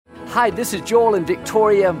Hi, this is Joel and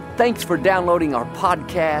Victoria. Thanks for downloading our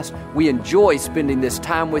podcast. We enjoy spending this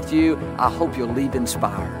time with you. I hope you'll leave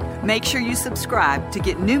inspired. Make sure you subscribe to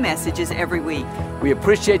get new messages every week. We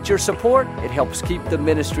appreciate your support. It helps keep the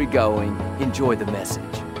ministry going. Enjoy the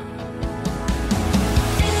message.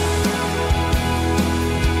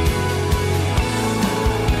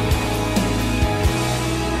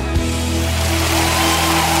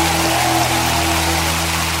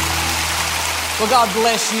 Well, God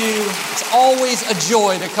bless you. It's always a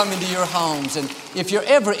joy to come into your homes. And if you're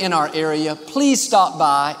ever in our area, please stop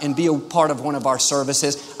by and be a part of one of our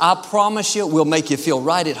services. I promise you, we'll make you feel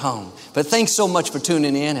right at home. But thanks so much for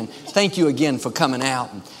tuning in, and thank you again for coming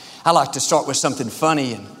out. And I like to start with something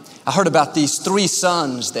funny. And I heard about these 3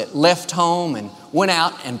 sons that left home and went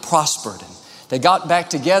out and prospered. And they got back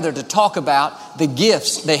together to talk about the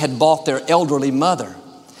gifts they had bought their elderly mother.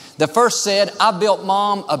 The first said, "I built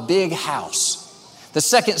Mom a big house." The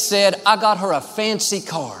second said, "I got her a fancy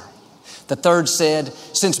car." The third said,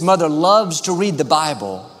 "Since Mother loves to read the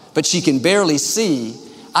Bible, but she can barely see,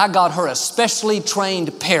 I got her a specially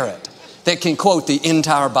trained parrot that can quote the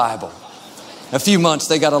entire Bible." In a few months,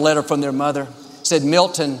 they got a letter from their mother. It said,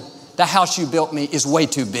 "Milton, the house you built me is way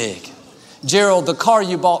too big. Gerald, the car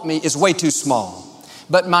you bought me is way too small.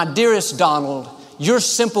 But my dearest Donald, your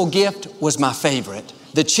simple gift was my favorite.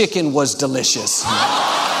 The chicken was delicious."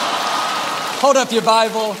 Hold up your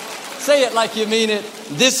Bible. Say it like you mean it.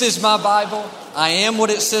 This is my Bible. I am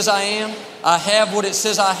what it says I am. I have what it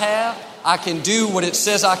says I have. I can do what it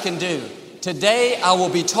says I can do. Today I will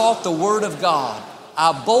be taught the Word of God.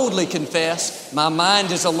 I boldly confess my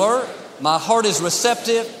mind is alert. My heart is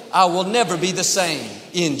receptive. I will never be the same.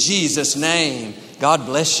 In Jesus' name, God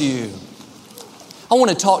bless you. I want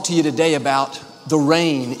to talk to you today about the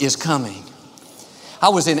rain is coming. I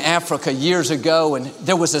was in Africa years ago, and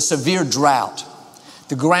there was a severe drought.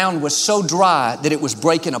 The ground was so dry that it was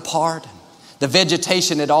breaking apart. The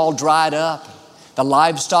vegetation had all dried up. The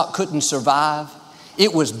livestock couldn't survive.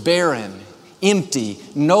 It was barren, empty,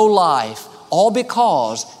 no life, all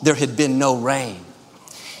because there had been no rain.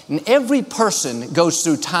 And every person goes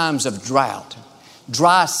through times of drought,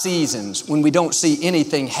 dry seasons when we don't see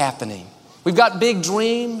anything happening. We've got big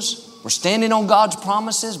dreams. We're standing on God's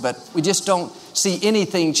promises, but we just don't see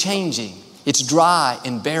anything changing. It's dry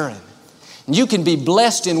and barren. And you can be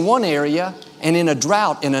blessed in one area and in a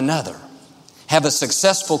drought in another. Have a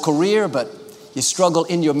successful career, but you struggle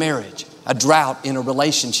in your marriage, a drought in a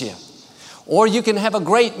relationship. Or you can have a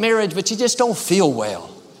great marriage, but you just don't feel well,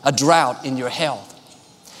 a drought in your health.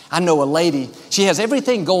 I know a lady, she has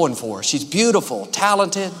everything going for her. She's beautiful,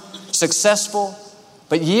 talented, successful,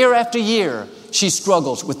 but year after year, she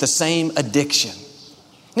struggles with the same addiction.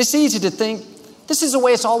 And it's easy to think, this is the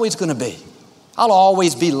way it's always going to be. I'll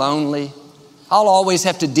always be lonely. I'll always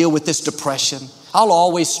have to deal with this depression. I'll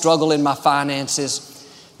always struggle in my finances.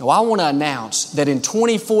 No, I want to announce that in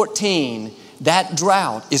 2014, that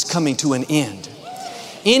drought is coming to an end.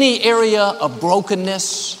 Any area of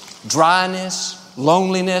brokenness, dryness,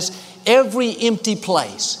 loneliness, every empty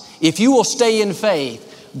place, if you will stay in faith,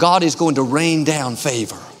 God is going to rain down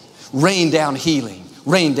favor, rain down healing,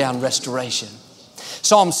 rain down restoration.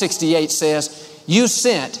 Psalm 68 says, "You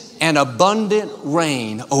sent an abundant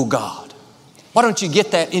rain, O God." Why don't you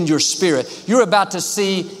get that in your spirit? You're about to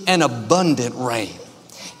see an abundant rain.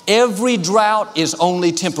 Every drought is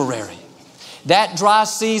only temporary. That dry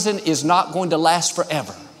season is not going to last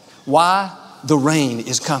forever. Why? The rain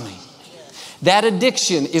is coming. That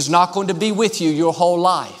addiction is not going to be with you your whole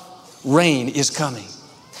life. Rain is coming.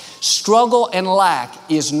 Struggle and lack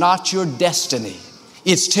is not your destiny.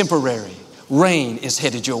 It's temporary. Rain is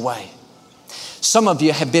headed your way. Some of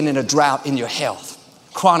you have been in a drought in your health.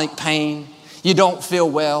 Chronic pain. You don't feel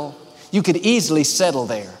well. You could easily settle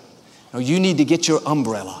there. No, you need to get your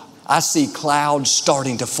umbrella. I see clouds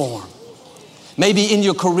starting to form. Maybe in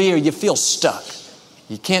your career you feel stuck.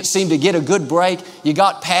 You can't seem to get a good break. You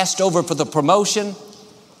got passed over for the promotion.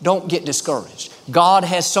 Don't get discouraged. God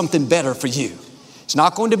has something better for you. It's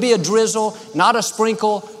not going to be a drizzle, not a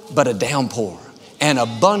sprinkle, but a downpour, an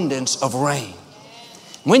abundance of rain.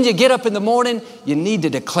 When you get up in the morning, you need to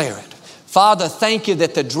declare it. Father, thank you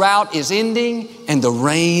that the drought is ending and the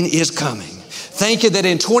rain is coming. Thank you that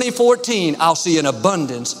in 2014, I'll see an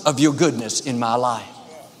abundance of your goodness in my life.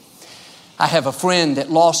 I have a friend that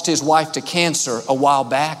lost his wife to cancer a while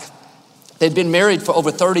back. They'd been married for over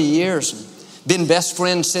 30 years, been best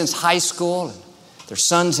friends since high school. And their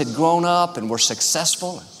sons had grown up and were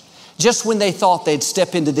successful. Just when they thought they'd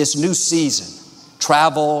step into this new season,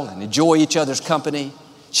 travel and enjoy each other's company,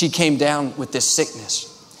 she came down with this sickness.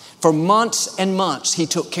 For months and months, he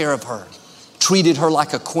took care of her. treated her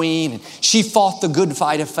like a queen, and she fought the good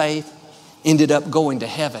fight of faith, ended up going to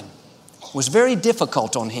heaven. It was very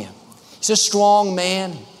difficult on him. He's a strong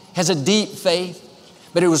man, has a deep faith,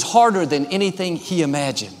 but it was harder than anything he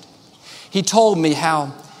imagined. He told me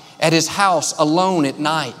how at his house alone at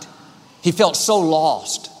night, he felt so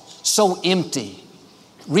lost, so empty.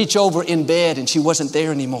 Reach over in bed and she wasn't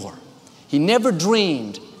there anymore. He never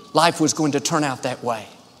dreamed life was going to turn out that way.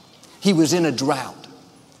 He was in a drought.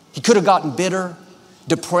 He could have gotten bitter,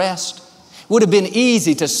 depressed. It would have been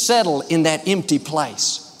easy to settle in that empty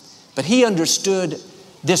place. But he understood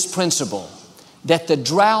this principle, that the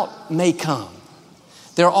drought may come.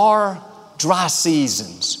 There are dry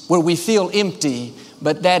seasons where we feel empty,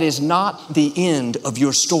 but that is not the end of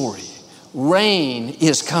your story. Rain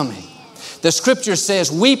is coming. The scripture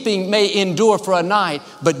says, weeping may endure for a night,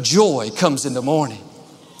 but joy comes in the morning.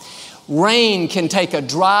 Rain can take a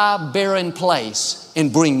dry, barren place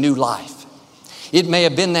and bring new life. It may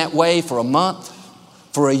have been that way for a month,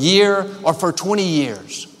 for a year, or for 20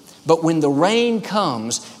 years. But when the rain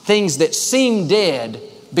comes, things that seem dead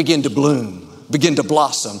begin to bloom, begin to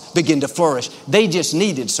blossom, begin to flourish. They just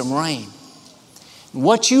needed some rain.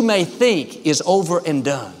 What you may think is over and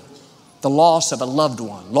done, the loss of a loved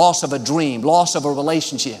one, loss of a dream, loss of a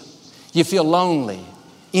relationship. You feel lonely,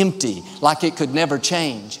 empty, like it could never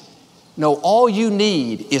change. No, all you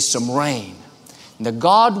need is some rain. And the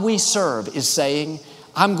God we serve is saying,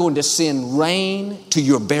 I'm going to send rain to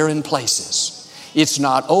your barren places. It's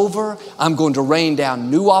not over. I'm going to rain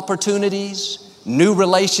down new opportunities, new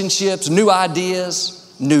relationships, new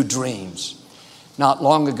ideas, new dreams. Not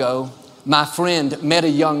long ago, my friend met a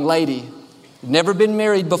young lady, never been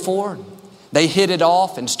married before. They hit it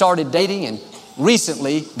off and started dating, and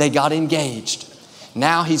recently they got engaged.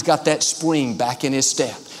 Now he's got that spring back in his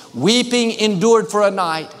step. Weeping endured for a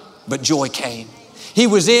night, but joy came. He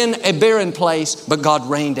was in a barren place, but God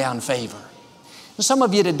rained down favor. And some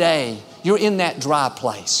of you today, you're in that dry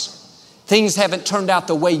place. Things haven't turned out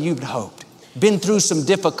the way you'd hoped. Been through some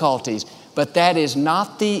difficulties, but that is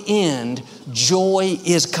not the end. Joy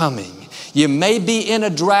is coming. You may be in a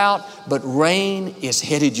drought, but rain is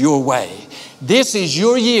headed your way. This is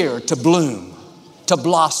your year to bloom, to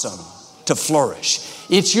blossom, to flourish.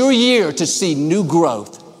 It's your year to see new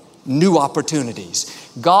growth, new opportunities.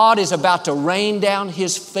 God is about to rain down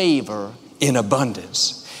His favor in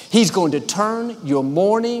abundance. He's going to turn your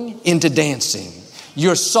mourning into dancing,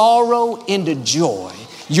 your sorrow into joy,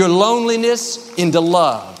 your loneliness into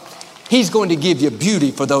love. He's going to give you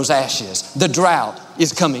beauty for those ashes. The drought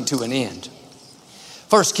is coming to an end.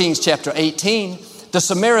 1 Kings chapter 18, the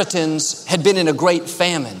Samaritans had been in a great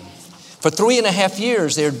famine. For 3.5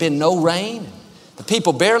 years, there had been no rain. The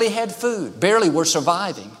people barely had food, barely were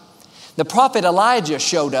surviving. The prophet Elijah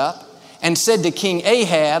showed up and said to King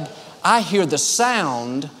Ahab, I hear the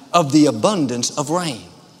sound of the abundance of rain.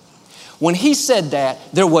 When he said that,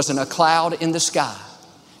 there wasn't a cloud in the sky,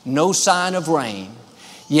 no sign of rain,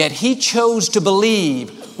 yet he chose to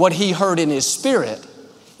believe what he heard in his spirit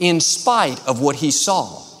in spite of what he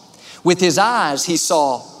saw. With his eyes, he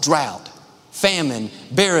saw drought, famine,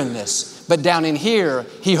 barrenness, but down in here,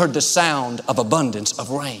 he heard the sound of abundance of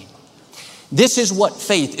rain. This is what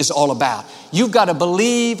faith is all about. You've got to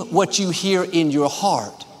believe what you hear in your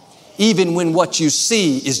heart, even when what you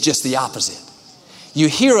see is just the opposite. You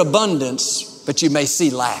hear abundance, but you may see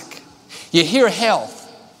lack. You hear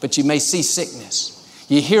health, but you may see sickness.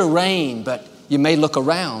 You hear rain, but you may look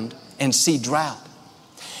around and see drought.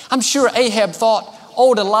 I'm sure Ahab thought,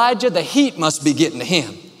 old Elijah, the heat must be getting to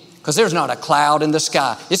him because there's not a cloud in the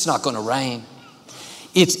sky. It's not going to rain.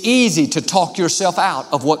 It's easy to talk yourself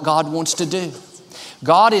out of what God wants to do.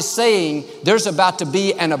 God is saying there's about to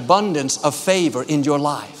be an abundance of favor in your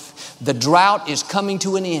life. The drought is coming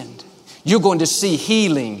to an end. You're going to see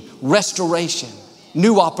healing, restoration,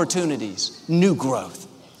 new opportunities, new growth.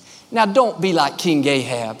 Now, don't be like King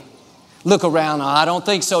Ahab. Look around. I don't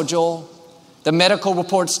think so, Joel. The medical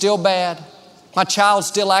report's still bad. My child's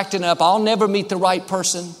still acting up. I'll never meet the right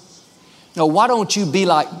person. No, why don't you be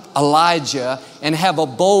like Elijah and have a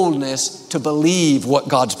boldness to believe what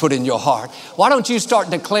God's put in your heart? Why don't you start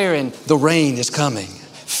declaring the rain is coming,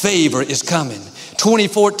 favor is coming.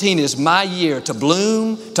 2014 is my year to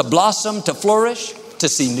bloom, to blossom, to flourish, to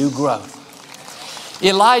see new growth.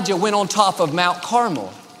 Elijah went on top of Mount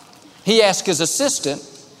Carmel. He asked his assistant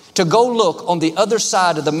to go look on the other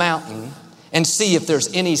side of the mountain and see if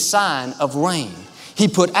there's any sign of rain. He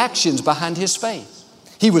put actions behind his faith.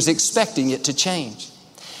 He was expecting it to change.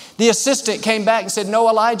 The assistant came back and said, no,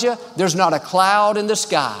 Elijah, there's not a cloud in the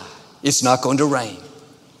sky. It's not going to rain.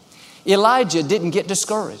 Elijah didn't get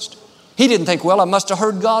discouraged. He didn't think, well, I must have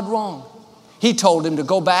heard God wrong. He told him to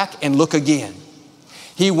go back and look again.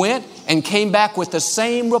 He went and came back with the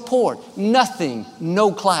same report. Nothing,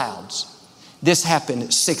 no clouds. This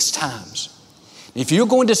happened 6 times. If you're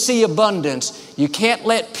going to see abundance, you can't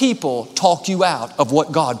let people talk you out of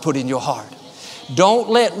what God put in your heart. Don't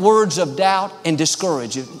let words of doubt and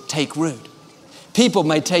discouragement take root. People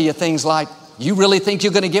may tell you things like, you really think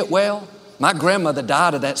you're going to get well? My grandmother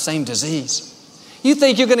died of that same disease. You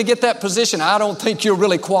think you're going to get that position? I don't think you're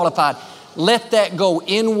really qualified. Let that go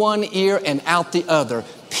in one ear and out the other.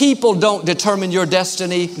 People don't determine your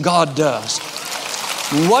destiny. God does.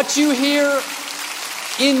 What you hear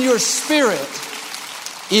in your spirit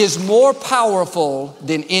is more powerful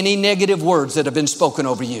than any negative words that have been spoken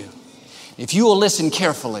over you. If you will listen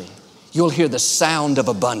carefully, you'll hear the sound of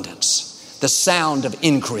abundance, the sound of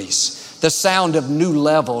increase, the sound of new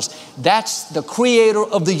levels. That's the creator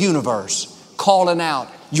of the universe calling out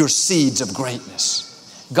your seeds of greatness.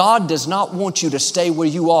 God does not want you to stay where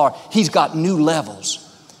you are. He's got new levels,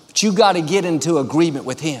 but you got to get into agreement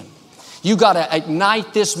with Him. You got to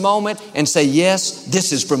ignite this moment and say, yes,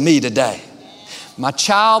 this is for me today. My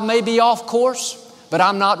child may be off course, but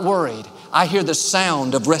I'm not worried. I hear the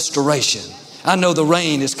sound of restoration. I know the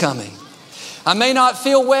rain is coming. I may not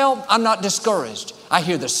feel well. I'm not discouraged. I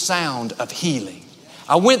hear the sound of healing.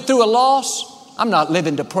 I went through a loss. I'm not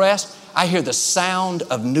living depressed. I hear the sound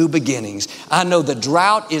of new beginnings. I know the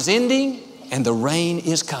drought is ending and the rain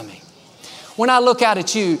is coming. When I look out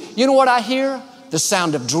at you, you know what I hear? The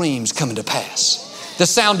sound of dreams coming to pass. The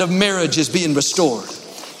sound of marriage is being restored.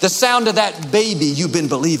 The sound of that baby you've been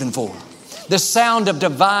believing for. The sound of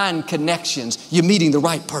divine connections. You're meeting the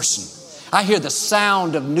right person. I hear the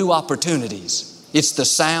sound of new opportunities. It's the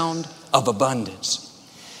sound of abundance.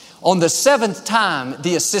 On the 7th time,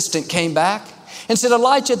 the assistant came back and said,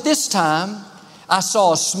 Elijah, this time I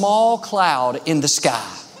saw a small cloud in the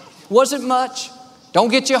sky. Wasn't much. Don't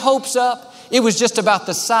get your hopes up. It was just about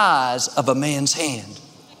the size of a man's hand.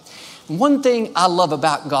 One thing I love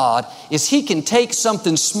about God is He can take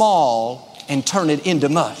something small and turn it into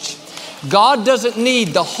much. God doesn't need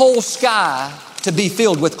the whole sky to be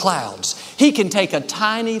filled with clouds. He can take a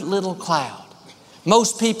tiny little cloud.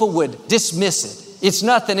 Most people would dismiss it. It's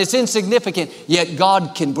nothing, it's insignificant, yet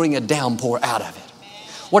God can bring a downpour out of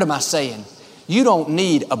it. What am I saying? You don't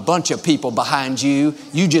need a bunch of people behind you.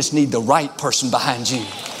 You just need the right person behind you.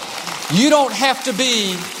 You don't have to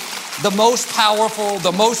be the most powerful,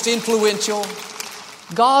 the most influential.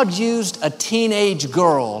 God used a teenage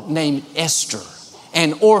girl named Esther,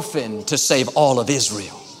 an orphan, to save all of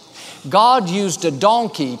Israel. God used a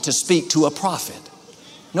donkey to speak to a prophet.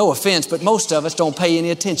 No offense, but most of us don't pay any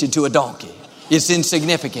attention to a donkey. It's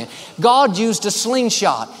insignificant. God used a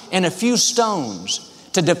slingshot and a few stones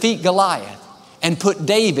to defeat Goliath and put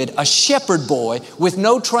David, a shepherd boy with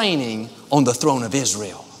no training, on the throne of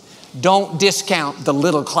Israel. Don't discount the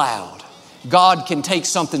little cloud. God can take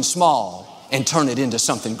something small and turn it into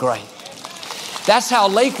something great. That's how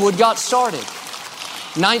Lakewood got started.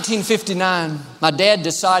 1959, my dad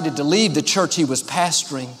decided to leave the church he was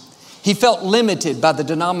pastoring. He felt limited by the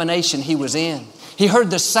denomination he was in. He heard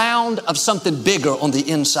the sound of something bigger on the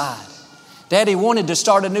inside. Daddy wanted to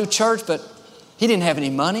start a new church, but he didn't have any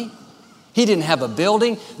money. He didn't have a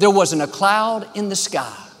building. There wasn't a cloud in the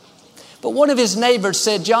sky. But one of his neighbors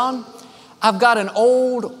said, John, I've got an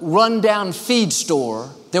old rundown feed store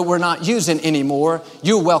that we're not using anymore.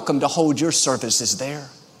 You're welcome to hold your services there.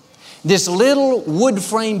 This little wood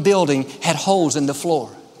frame building had holes in the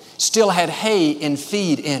floor, still had hay and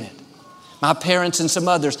feed in it. My parents and some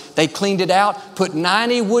others, they cleaned it out, put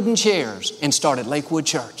 90 wooden chairs, and started Lakewood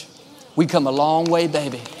Church. We come a long way,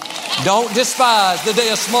 baby. Don't despise the day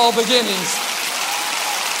of small beginnings.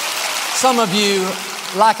 Some of you,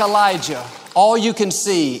 like Elijah, all you can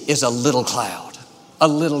see is a little cloud, a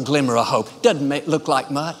little glimmer of hope. Doesn't look like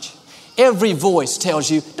much. Every voice tells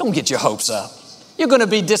you, don't get your hopes up. You're going to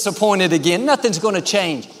be disappointed again. Nothing's going to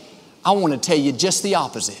change. I want to tell you just the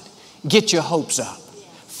opposite. Get your hopes up.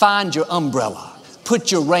 Find your umbrella.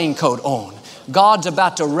 Put your raincoat on. God's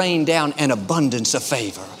about to rain down an abundance of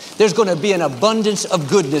favor. There's going to be an abundance of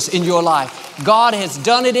goodness in your life. God has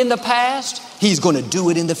done it in the past. He's going to do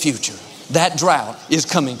it in the future. That drought is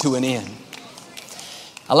coming to an end.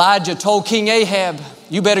 Elijah told King Ahab,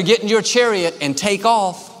 you better get in your chariot and take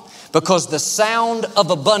off, because the sound of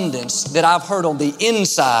abundance that I've heard on the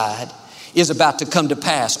inside is about to come to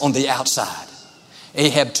pass on the outside.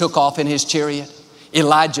 Ahab took off in his chariot.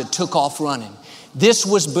 Elijah took off running. This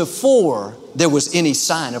was before there was any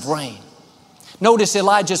sign of rain. Notice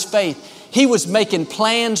Elijah's faith. He was making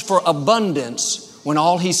plans for abundance when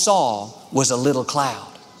all he saw was a little cloud.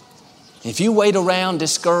 If you wait around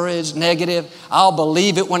discouraged, negative, I'll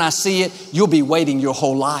believe it when I see it, you'll be waiting your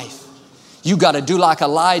whole life. You got to do like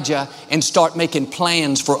Elijah and start making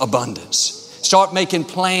plans for abundance. Start making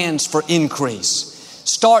plans for increase.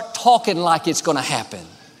 Start talking like it's going to happen.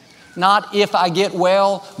 Not if I get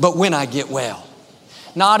well, but when I get well.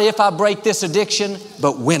 Not if I break this addiction,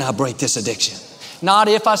 but when I break this addiction. Not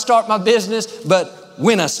if I start my business, but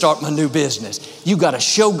when I start my new business. You got to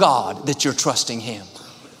show God that you're trusting Him.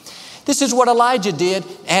 This is what Elijah did.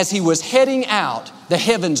 As he was heading out, the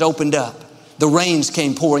heavens opened up. The rains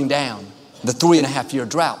came pouring down. The 3.5-year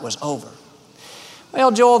drought was over.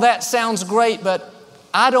 Well, Joel, that sounds great, but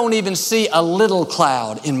I don't even see a little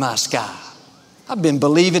cloud in my sky. I've been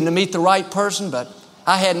believing to meet the right person, but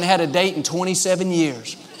I hadn't had a date in 27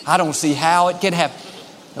 years. I don't see how it can happen.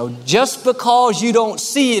 No, just because you don't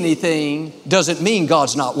see anything doesn't mean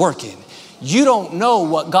God's not working. You don't know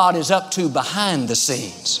what God is up to behind the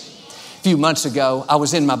scenes. A few months ago, I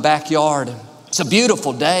was in my backyard. It's a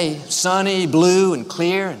beautiful day, sunny, blue, and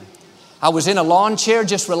clear. And I was in a lawn chair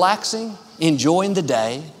just relaxing, enjoying the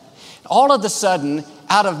day. All of a sudden,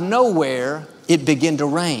 out of nowhere, it began to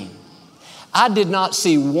rain. I did not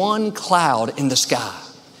see one cloud in the sky.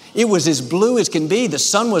 It was as blue as can be. The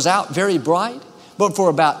sun was out very bright. But for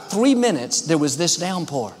about 3 minutes, there was this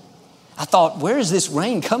downpour. I thought, where is this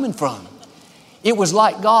rain coming from? It was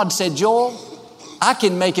like God said, Joel, I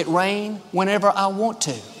can make it rain whenever I want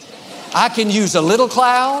to. I can use a little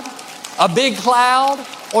cloud, a big cloud,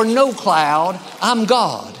 or no cloud. I'm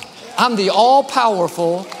God. I'm the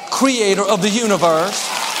all-powerful creator of the universe.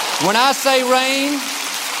 When I say rain,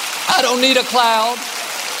 I don't need a cloud.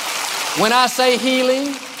 When I say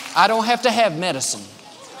healing, I don't have to have medicine.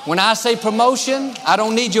 When I say promotion, I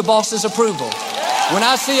don't need your boss's approval. When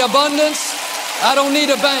I see abundance, I don't need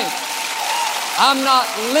a bank. I'm not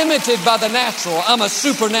limited by the natural. I'm a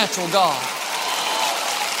supernatural God.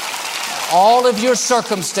 All of your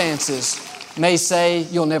circumstances may say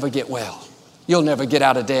you'll never get well. You'll never get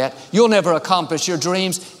out of debt. You'll never accomplish your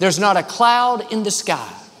dreams. There's not a cloud in the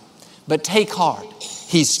sky. But take heart.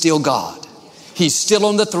 He's still God. He's still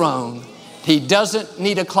on the throne. He doesn't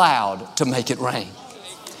need a cloud to make it rain.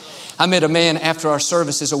 I met a man after our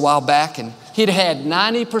services a while back, and he'd had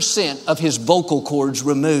 90% of his vocal cords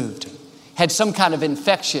removed. Had some kind of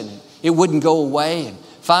infection. It wouldn't go away, and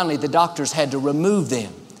finally the doctors had to remove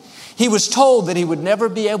them. He was told that he would never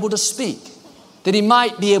be able to speak, that he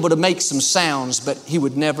might be able to make some sounds, but he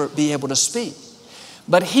would never be able to speak.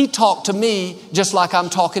 But he talked to me just like I'm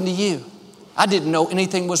talking to you. I didn't know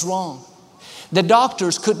anything was wrong. The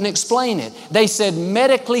doctors couldn't explain it. They said,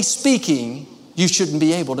 medically speaking, you shouldn't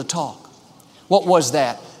be able to talk. What was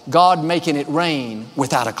that? God making it rain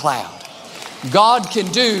without a cloud. God can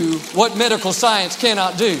do what medical science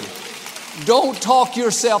cannot do. Don't talk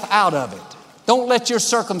yourself out of it. Don't let your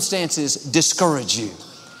circumstances discourage you.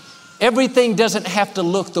 Everything doesn't have to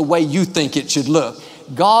look the way you think it should look.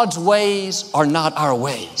 God's ways are not our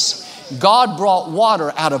ways. God brought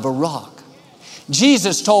water out of a rock.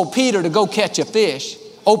 Jesus told Peter to go catch a fish,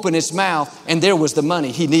 open his mouth, and there was the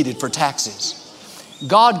money he needed for taxes.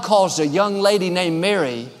 God caused a young lady named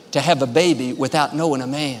Mary to have a baby without knowing a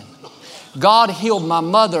man. God healed my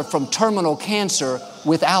mother from terminal cancer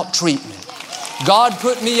without treatment. God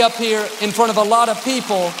put me up here in front of a lot of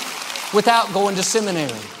people without going to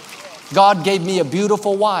seminary. God gave me a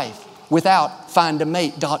beautiful wife without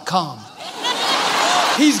findamate.com.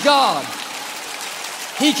 He's God.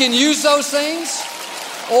 He can use those things,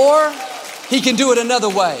 or He can do it another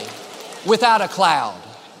way, without a cloud,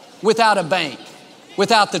 without a bank,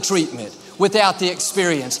 without the treatment, without the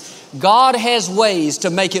experience. God has ways to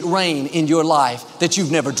make it rain in your life that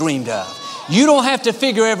you've never dreamed of. You don't have to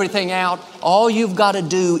figure everything out. All you've got to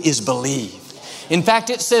do is believe. In fact,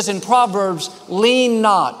 it says in Proverbs, lean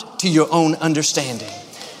not to your own understanding.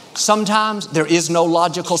 Sometimes there is no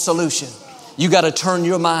logical solution. You got to turn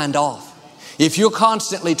your mind off. If you're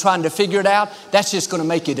constantly trying to figure it out, that's just going to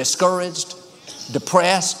make you discouraged,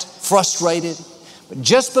 depressed, frustrated. But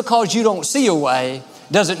just because you don't see a way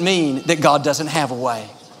doesn't mean that God doesn't have a way.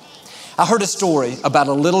 I heard a story about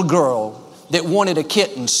a little girl that wanted a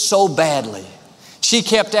kitten so badly. She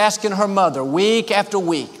kept asking her mother week after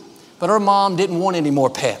week, but her mom didn't want any more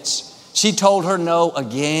pets. She told her no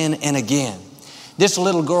again and again. This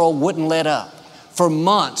little girl wouldn't let up. For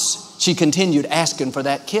months, she continued asking for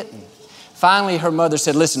that kitten. Finally, her mother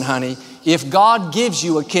said, listen, honey, if God gives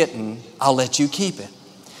you a kitten, I'll let you keep it.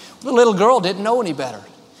 The little girl didn't know any better.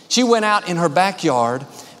 She went out in her backyard,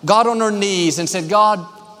 got on her knees and said, God,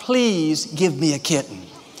 please give me a kitten.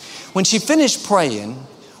 When she finished praying,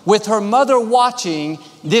 With her mother watching,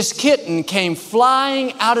 this kitten came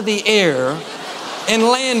flying out of the air and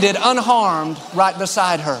landed unharmed right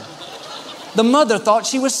beside her. The mother thought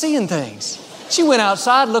she was seeing things. She went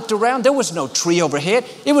outside, looked around. There was no tree overhead.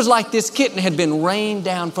 It was like this kitten had been rained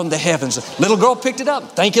down from the heavens. Little girl picked it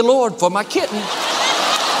up. Thank you, Lord, for my kitten.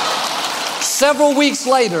 Several weeks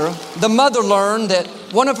later, the mother learned that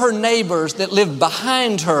one of her neighbors that lived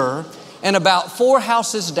behind her and about 4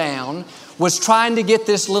 houses down was trying to get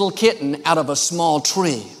this little kitten out of a small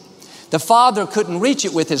tree. The father couldn't reach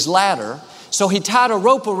it with his ladder, so he tied a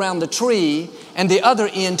rope around the tree and the other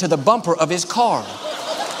end to the bumper of his car.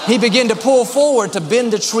 He began to pull forward to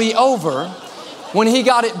bend the tree over. When he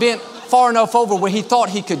got it bent far enough over where he thought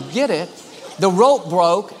he could get it, the rope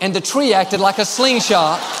broke and the tree acted like a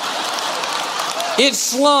slingshot. It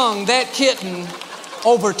slung that kitten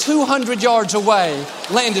over 200 yards away,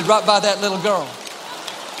 landed right by that little girl.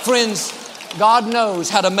 Friends, God knows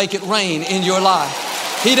how to make it rain in your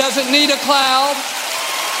life. He doesn't need a cloud.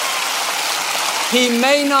 He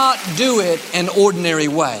may not do it an ordinary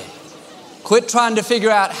way. Quit trying to figure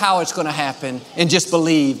out how it's going to happen and just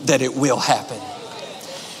believe that it will happen.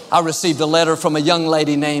 I received a letter from a young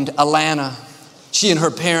lady named Alana. She and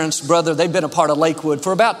her parents, brother, they've been a part of Lakewood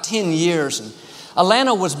for about 10 years. And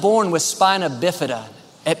Alana was born with spina bifida.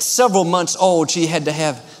 At several months old, she had to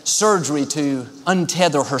have surgery to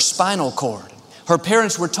untether her spinal cord. Her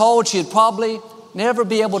parents were told she'd probably never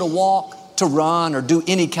be able to walk, to run, or do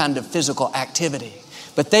any kind of physical activity.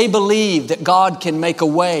 But they believe that God can make a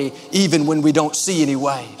way even when we don't see any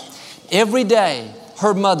way. Every day,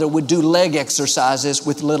 her mother would do leg exercises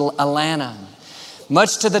with little Alana.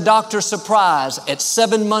 Much to the doctor's surprise, at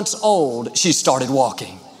 7 months old, she started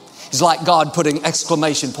walking. It's like God put an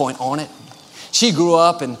exclamation point on it. She grew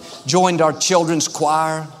up and joined our children's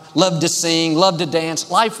choir, loved to sing, loved to dance.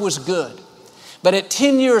 Life was good. But at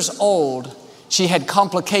 10 years old, she had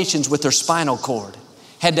complications with her spinal cord,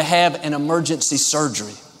 had to have an emergency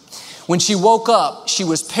surgery. When she woke up, she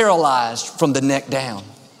was paralyzed from the neck down.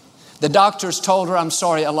 The doctors told her, "I'm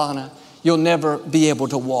sorry, Alana, you'll never be able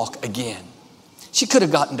to walk again." She could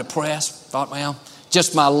have gotten depressed, thought, well,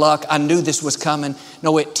 just my luck. I knew this was coming.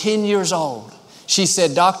 No, at 10 years old, she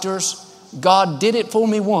said, "Doctors, God did it for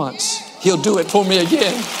me once. He'll do it for me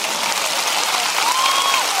again."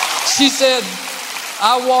 She said,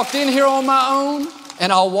 "I walked in here on my own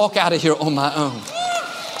and I'll walk out of here on my own."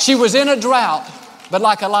 She was in a drought, but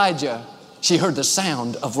like Elijah, she heard the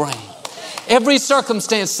sound of rain. Every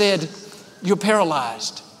circumstance said, "You're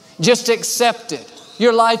paralyzed. Just accept it.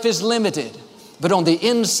 Your life is limited." But on the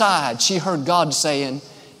inside, she heard God saying,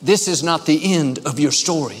 "This is not the end of your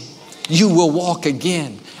story. You will walk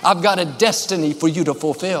again. I've got a destiny for you to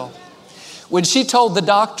fulfill." When she told the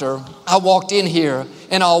doctor, "I walked in here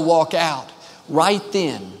and I'll walk out," right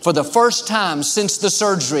then, for the first time since the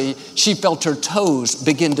surgery, she felt her toes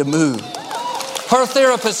begin to move. Her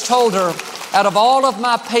therapist told her, "Out of all of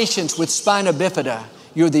my patients with spina bifida,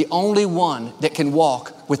 you're the only one that can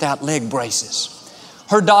walk without leg braces."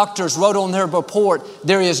 Her doctors wrote on their report,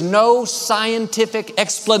 "There is no scientific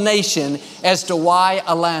explanation as to why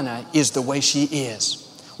Alana is the way she is."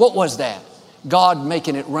 What was that? God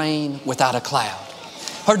making it rain without a cloud.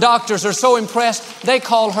 Her doctors are so impressed, they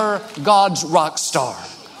call her God's rock star.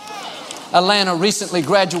 Alana recently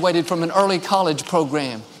graduated from an early college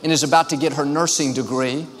program and is about to get her nursing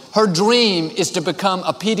degree. Her dream is to become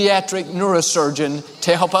a pediatric neurosurgeon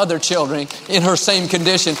to help other children in her same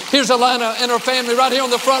condition. Here's Alana and her family right here on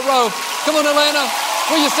the front row. Come on, Alana.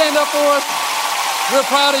 Will you stand up for us? We're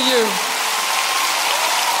proud of you.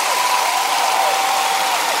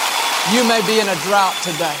 You may be in a drought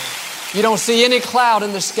today. You don't see any cloud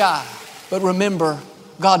in the sky. But remember,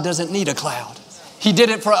 God doesn't need a cloud. He did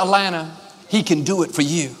it for Alana. He can do it for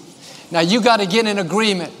you. Now you got to get in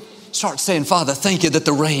agreement. Start saying, "Father, thank you that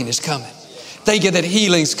the rain is coming. Thank you that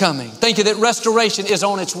healing's coming. Thank you that restoration is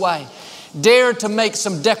on its way." Dare to make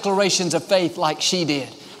some declarations of faith like she did.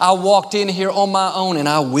 "I walked in here on my own and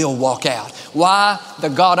I will walk out." Why? The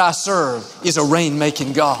God I serve is a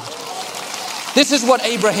rain-making God. This is what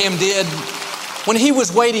Abraham did. When he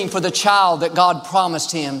was waiting for the child that God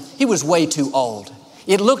promised him, he was way too old.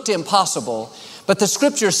 It looked impossible, but the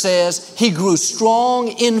scripture says he grew strong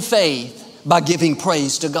in faith by giving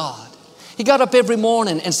praise to God. He got up every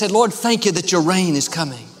morning and said, "Lord, thank you that your rain is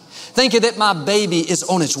coming. Thank you that my baby is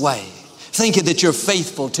on its way. Thank you that you're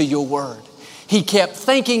faithful to your word." He kept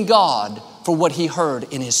thanking God for what he heard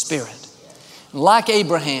in his spirit. Like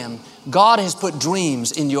Abraham, God has put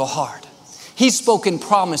dreams in your heart. He's spoken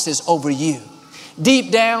promises over you.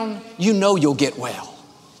 Deep down, you know you'll get well.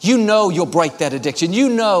 You know you'll break that addiction. You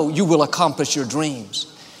know you will accomplish your dreams.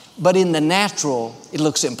 But in the natural, it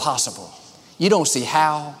looks impossible. You don't see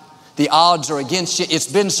how. The odds are against you.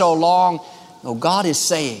 It's been so long. No, God is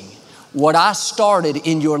saying, what I started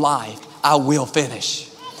in your life, I will finish.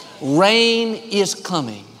 Rain is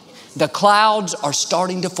coming. The clouds are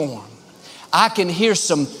starting to form. I can hear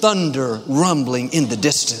some thunder rumbling in the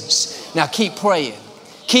distance. Now keep praying,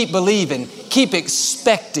 keep believing, keep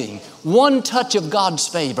expecting one touch of God's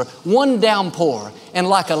favor, one downpour, and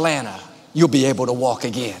like Alana, you'll be able to walk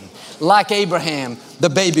again. Like Abraham, the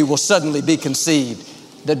baby will suddenly be conceived.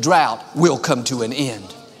 The drought will come to an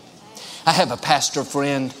end. I have a pastor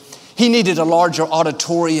friend. He needed a larger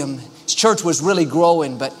auditorium. His church was really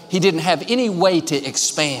growing, but he didn't have any way to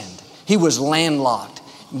expand. He was landlocked.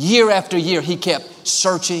 Year after year, he kept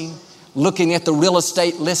searching, looking at the real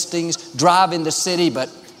estate listings, driving the city, but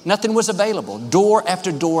nothing was available. Door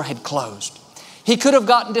after door had closed. He could have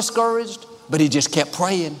gotten discouraged, but he just kept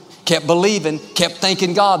praying, kept believing, kept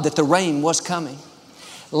thanking God that the rain was coming.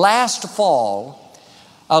 Last fall,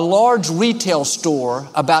 a large retail store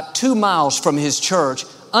about 2 miles from his church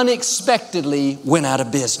unexpectedly went out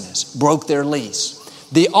of business, broke their lease.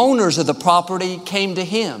 The owners of the property came to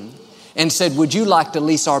him and said, would you like to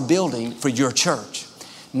lease our building for your church?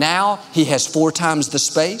 Now he has 4 times the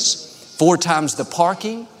space, 4 times the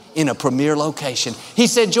parking in a premier location. He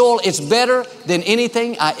said, Joel, it's better than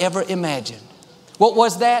anything I ever imagined. What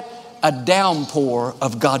was that? A downpour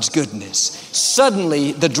of God's goodness.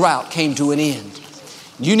 Suddenly the drought came to an end.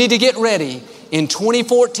 You need to get ready. In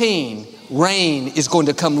 2014, rain is going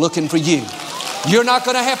to come looking for you. You're not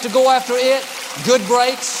going to have to go after it. Good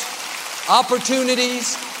breaks,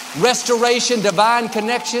 opportunities, restoration, divine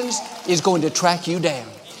connections is going to track you down.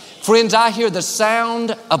 Friends, I hear the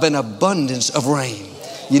sound of an abundance of rain.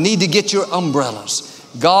 You need to get your umbrellas.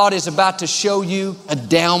 God is about to show you a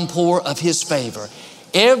downpour of His favor.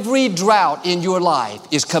 Every drought in your life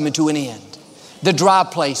is coming to an end. The dry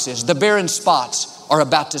places, the barren spots are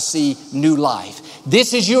about to see new life.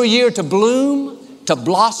 This is your year to bloom, to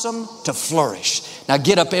blossom, to flourish. Now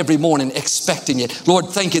get up every morning expecting it. Lord,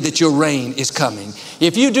 thank you that your rain is coming.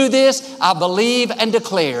 If you do this, I believe and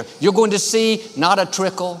declare you're going to see not a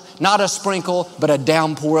trickle, not a sprinkle, but a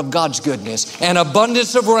downpour of God's goodness, an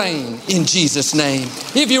abundance of rain in Jesus' name.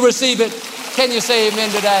 If you receive it, can you say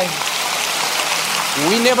amen today?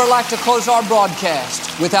 We never like to close our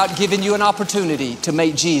broadcast without giving you an opportunity to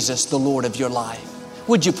make Jesus the Lord of your life.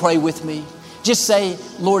 Would you pray with me? Just say,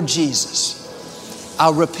 Lord Jesus, I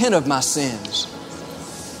repent of my sins.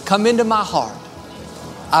 Come into my heart.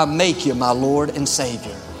 I make you my Lord and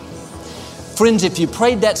Savior. Friends, if you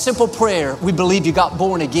prayed that simple prayer, we believe you got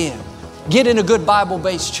born again. Get in a good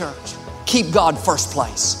Bible-based church. Keep God first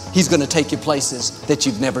place. He's going to take you places that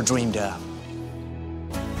you've never dreamed of.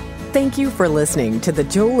 Thank you for listening to the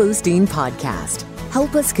Joel Osteen Podcast.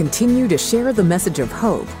 Help us continue to share the message of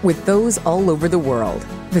hope with those all over the world.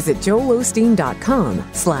 Visit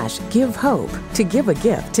joelosteen.com/give hope to give a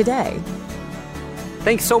gift today.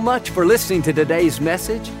 Thanks so much for listening to today's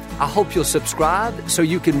message. I hope you'll subscribe so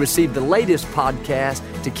you can receive the latest podcast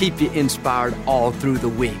to keep you inspired all through the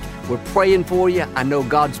week. We're praying for you. I know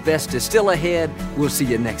God's best is still ahead. We'll see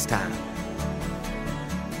you next time.